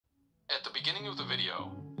beginning of the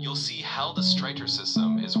video, you'll see how the Striker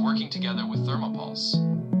system is working together with thermopulse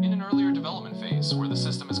in an earlier development phase where the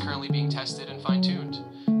system is currently being tested and fine-tuned.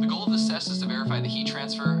 The goal of this test is to verify the heat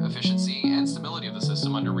transfer, efficiency, and stability of the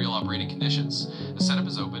system under real operating conditions. The setup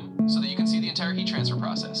is open so that you can see the entire heat transfer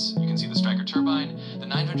process. You can see the Striker turbine, the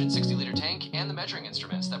 960-liter tank, and the measuring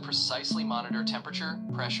instruments that precisely monitor temperature,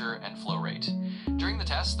 pressure, and flow rate. During the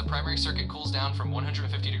test, the primary circuit cools down from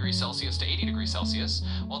 150 degrees Celsius to 80 degrees Celsius,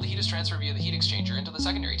 while the heat is transferred via the heat exchanger into the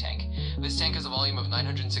secondary tank. This tank has a volume of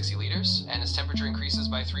 960 liters, and its temperature increases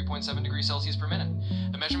by 3.7 degrees Celsius per minute.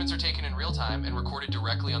 The measurements are taken in real time and recorded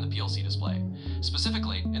directly on the PLC display.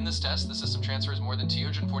 Specifically, in this test, the system transfers more than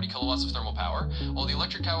 240 kilowatts of thermal power, while the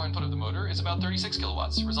electric power input of the motor is about 36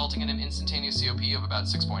 kilowatts, resulting in an instantaneous COP of about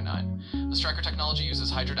 6.9. The Striker technology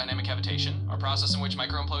uses hydrodynamic cavitation, a process in which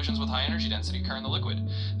microimplosions with high energy density occur in the liquid.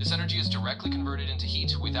 This energy is directly converted into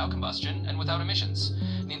heat without combustion and without emissions.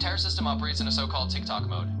 The entire system operates in a so-called tick-tock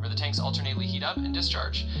mode, where the tanks alternately heat up and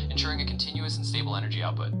discharge, ensuring a continuous and stable energy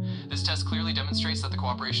output. This test clearly demonstrates that the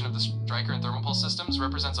cooperation of the Striker and thermopulse systems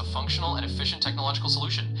represents a functional and efficient technological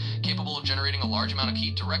solution, capable of generating a large amount of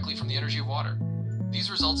heat directly from the energy of water. These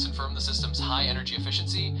results confirm the system's high energy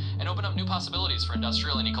efficiency and open up new possibilities for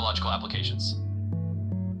industrial and ecological applications.